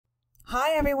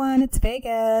Hi everyone, it's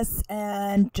Vegas,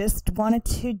 and just wanted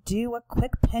to do a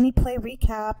quick penny play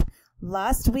recap.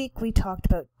 Last week we talked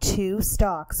about two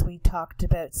stocks. We talked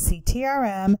about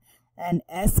Ctrm and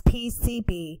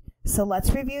Spcb. So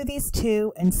let's review these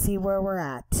two and see where we're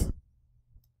at.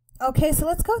 Okay, so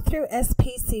let's go through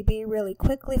Spcb really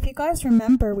quickly. If you guys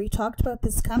remember, we talked about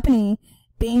this company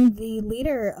being the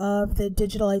leader of the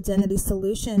digital identity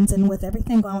solutions, and with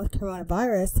everything going with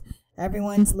coronavirus,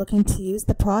 everyone's looking to use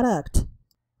the product.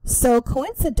 So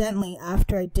coincidentally,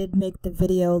 after I did make the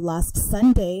video last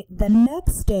Sunday, the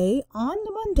next day, on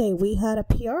the Monday, we had a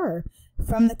PR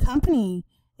from the company.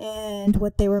 And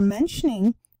what they were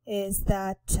mentioning is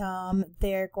that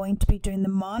they're going to be doing the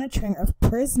monitoring of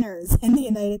prisoners in the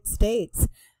United States.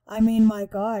 I mean, my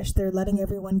gosh, they're letting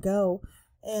everyone go.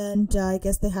 And I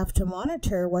guess they have to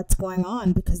monitor what's going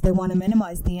on because they want to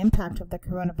minimize the impact of the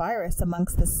coronavirus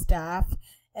amongst the staff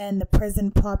and the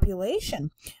prison population.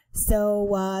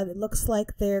 So it looks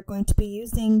like they're going to be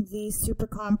using the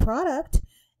Supercom product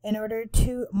in order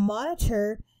to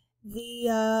monitor the,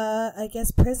 I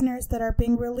guess, prisoners that are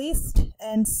being released.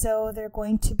 And so they're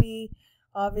going to be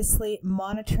obviously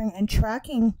monitoring and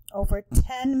tracking over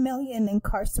 10 million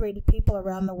incarcerated people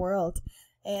around the world.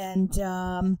 And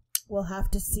we'll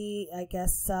have to see, I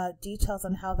guess, details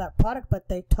on how that product, but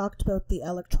they talked about the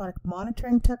electronic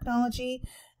monitoring technology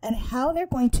and how they're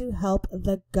going to help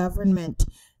the government.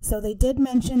 So they did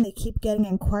mention they keep getting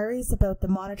inquiries about the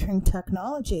monitoring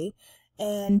technology,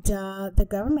 and the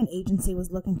government agency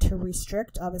was looking to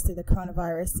restrict, obviously, the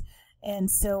coronavirus. And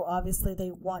so obviously they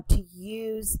want to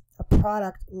use a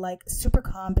product like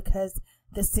Supercom because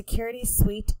the security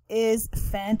suite is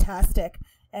fantastic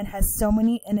and has so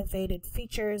many innovative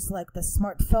features like the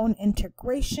smartphone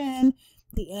integration,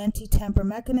 the anti-tamper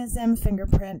mechanism,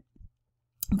 fingerprint,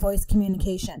 voice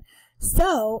communication.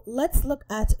 So let's look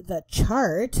at the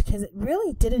chart because it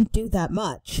really didn't do that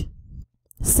much.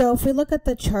 So if we look at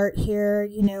the chart here,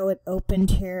 you know, it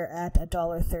opened here at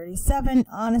 $1.37.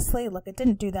 Honestly, look, it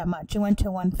didn't do that much. It went to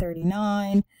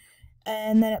 $1.39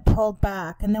 and then it pulled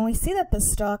back. And then we see that the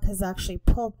stock has actually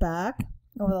pulled back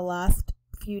over the last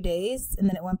few days, and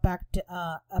then it went back to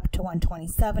up to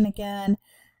 127 again,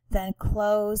 then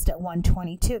closed at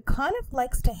 122. It kind of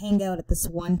likes to hang out at this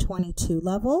 122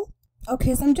 level.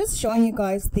 Okay, so I'm just showing you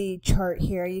guys the chart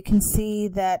here. You can see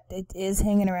that it is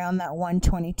hanging around that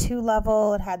 122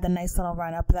 level. It had the nice little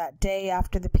run up that day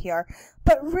after the PR,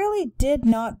 but really did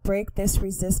not break this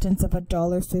resistance of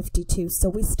 $1.52. So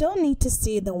we still need to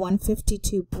see the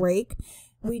 152 break.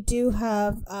 We do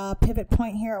have a pivot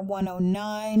point here at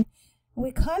 109.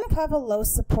 We kind of have a low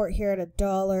support here at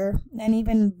 $1 and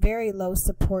even very low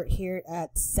support here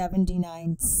at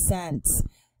 79 cents.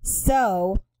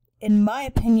 So in my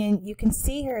opinion, you can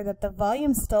see here that the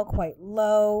volume's still quite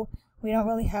low. We don't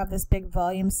really have this big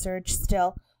volume surge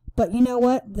still. But you know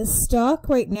what? The stock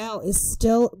right now is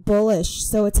still bullish.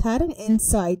 So it's had an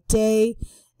inside day,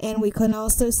 and we can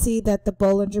also see that the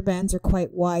Bollinger Bands are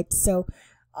quite wide. So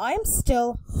I'm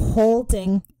still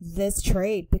holding this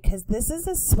trade because this is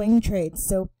a swing trade.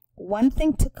 So one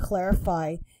thing to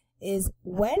clarify is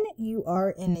when you are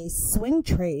in a swing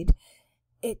trade,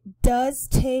 it does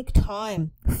take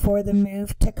time for the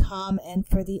move to come and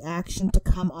for the action to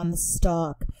come on the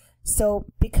stock. So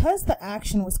because the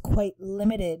action was quite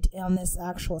limited on this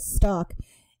actual stock,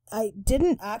 I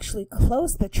didn't actually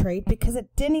close the trade because it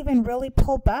didn't even really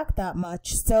pull back that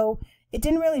much. So it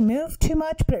didn't really move too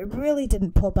much, but it really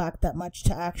didn't pull back that much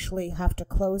to actually have to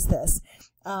close this.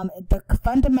 The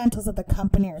fundamentals of the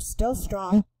company are still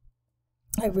strong.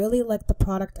 I really like the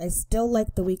product. I still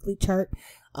like the weekly chart.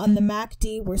 On the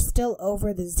MACD, we're still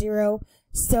over the zero.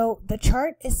 So the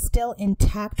chart is still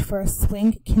intact for a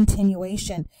swing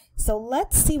continuation. So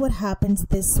let's see what happens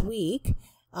this week.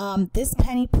 This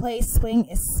penny play swing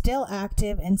is still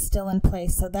active and still in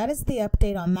place. So that is the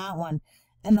update on that one.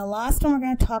 And the last one we're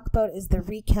going to talk about is the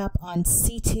recap on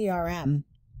Ctrm.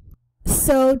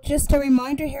 So just a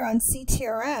reminder here on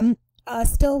Ctrm,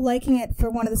 still liking it for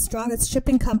one of the strongest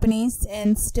shipping companies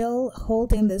and still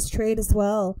holding this trade as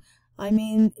well. I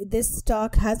mean, this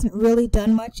stock hasn't really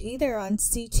done much either on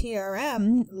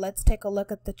Ctrm. Let's take a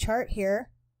look at the chart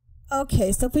here.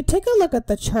 Okay, so if we take a look at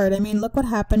the chart, I mean, look what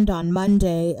happened on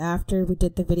Monday after we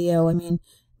did the video. I mean,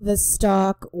 the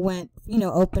stock went, you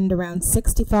know, opened around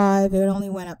 65. It only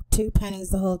went up 2 pennies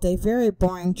the whole day. Very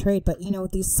boring trade. But, you know,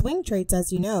 these swing trades,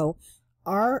 as you know,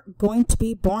 are going to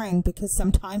be boring because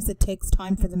sometimes it takes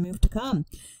time for the move to come.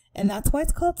 And that's why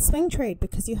it's called swing trade,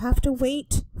 because you have to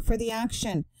wait for the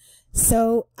action.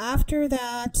 So after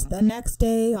that, the next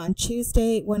day on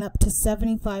Tuesday, it went up to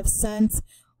 75 cents.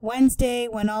 Wednesday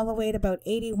went all the way to about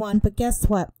 81, but guess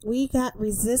what? We got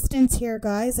resistance here,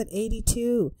 guys, at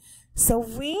 82. So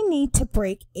we need to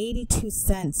break 82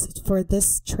 cents for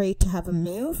this trade to have a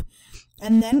move.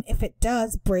 And then if it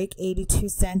does break 82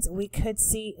 cents, we could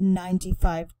see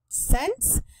 95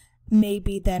 cents.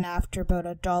 Maybe then after about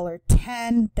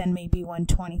 $1.10, then maybe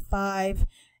 125.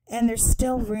 And there's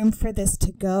still room for this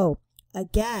to go.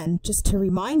 Again, just to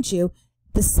remind you,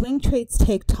 the swing trades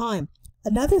take time.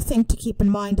 Another thing to keep in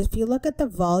mind, if you look at the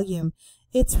volume,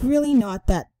 it's really not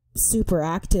that super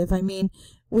active. I mean,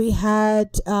 we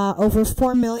had over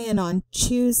 4 million on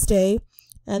Tuesday,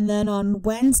 and then on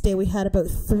Wednesday we had about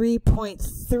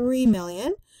 3.3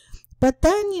 million. But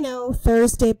then, you know,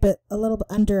 Thursday, but a little bit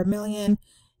under 1 million,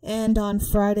 and on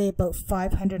Friday about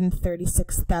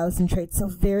 536,000 trades. So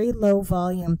very low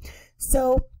volume.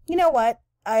 So, you know what?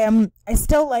 I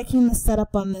still liking the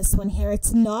setup on this one here.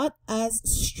 It's not as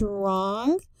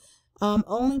strong,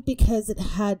 only because it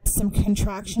had some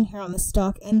contraction here on the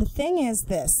stock. And the thing is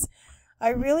this, I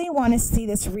really want to see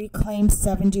this reclaim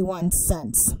 71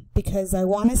 cents because I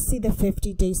want to see the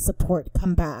 50-day support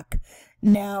come back.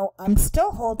 Now, I'm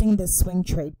still holding this swing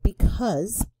trade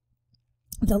because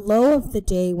the low of the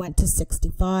day went to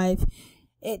 65.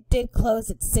 It did close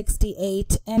at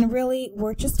 68, and really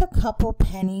we're just a couple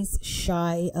pennies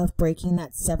shy of breaking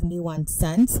that 71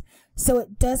 cents. So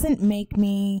it doesn't make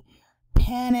me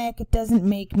panic. It doesn't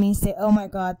make me say, oh my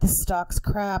God, this stock's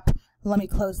crap, let me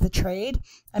close the trade.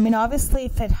 I mean, obviously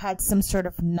if it had some sort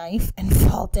of knife and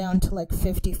fall down to like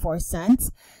 54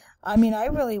 cents, I mean, I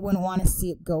really wouldn't want to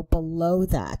see it go below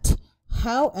that.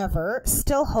 However,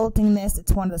 still holding this,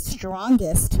 it's one of the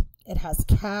strongest. It has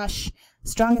cash,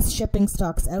 strongest shipping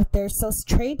stocks out there, so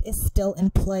trade is still in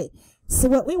play. So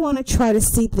what we want to try to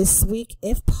see this week,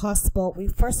 if possible, we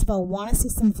first of all want to see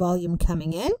some volume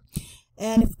coming in.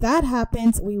 And if that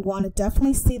happens, we want to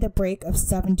definitely see the break of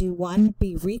 71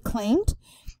 be reclaimed.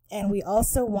 And we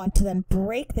also want to then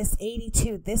break this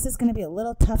 82. This is going to be a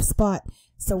little tough spot.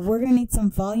 So we're going to need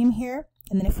some volume here.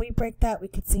 And then if we break that, we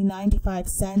could see 95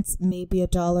 cents, maybe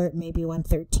 $1, maybe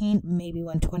 113, maybe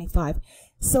 125.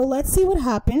 So let's see what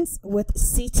happens with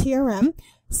CTRM.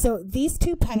 So these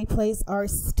two penny plays are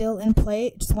still in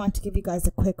play. Just want to give you guys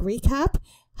a quick recap.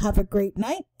 Have a great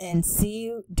night and see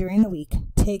you during the week.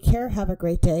 Take care. Have a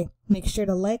great day. Make sure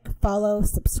to like, follow,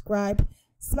 subscribe,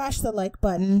 smash the like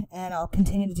button, and I'll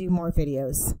continue to do more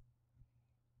videos.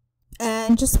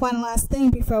 And just one last thing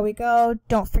before we go,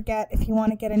 don't forget, if you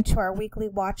want to get into our weekly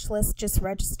watch list, just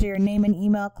register your name and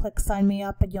email, click sign me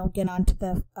up, and you'll get onto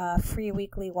the free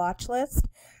weekly watch list.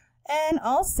 And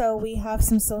also, we have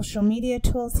some social media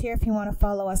tools here. If you want to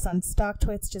follow us on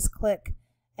StockTwits, just click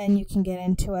and you can get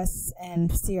into us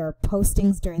and see our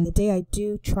postings during the day. I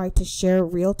do try to share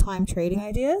real-time trading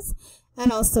ideas.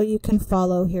 And also, you can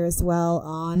follow here as well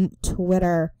on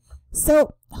Twitter.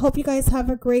 So, hope you guys have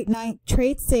a great night.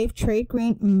 Trade safe, trade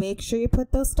green. Make sure you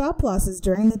put those stop losses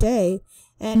during the day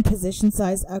and position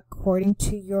size according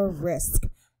to your risk.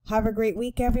 Have a great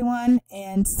week, everyone,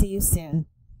 and see you soon.